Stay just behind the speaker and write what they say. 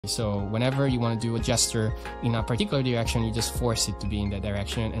So whenever you want to do a gesture in a particular direction, you just force it to be in that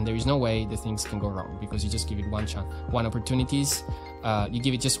direction, and there is no way the things can go wrong because you just give it one chance, one opportunities. You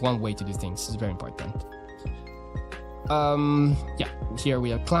give it just one way to do things. It's very important. Yeah, here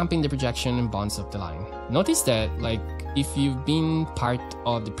we are clamping the projection and bonds of the line. Notice that, like, if you've been part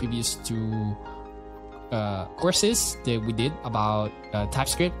of the previous two courses that we did about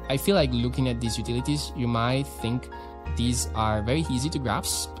TypeScript, I feel like looking at these utilities, you might think these are very easy to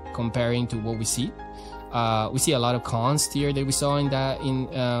grasp comparing to what we see. We see a lot of const here that we saw in that.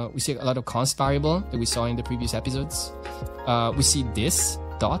 We see a lot of const variable that we saw in the previous episodes. We see this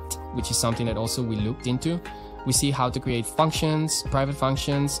dot, which is something that also we looked into. We see how to create functions, private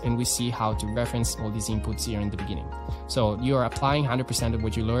functions, and we see how to reference all these inputs here in the beginning. So you are applying 100% of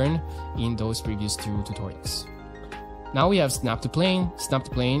what you learned in those previous two tutorials. Now we have snap to plane. Snap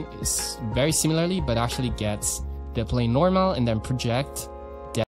to plane is very similarly, but actually gets the plane normal and then project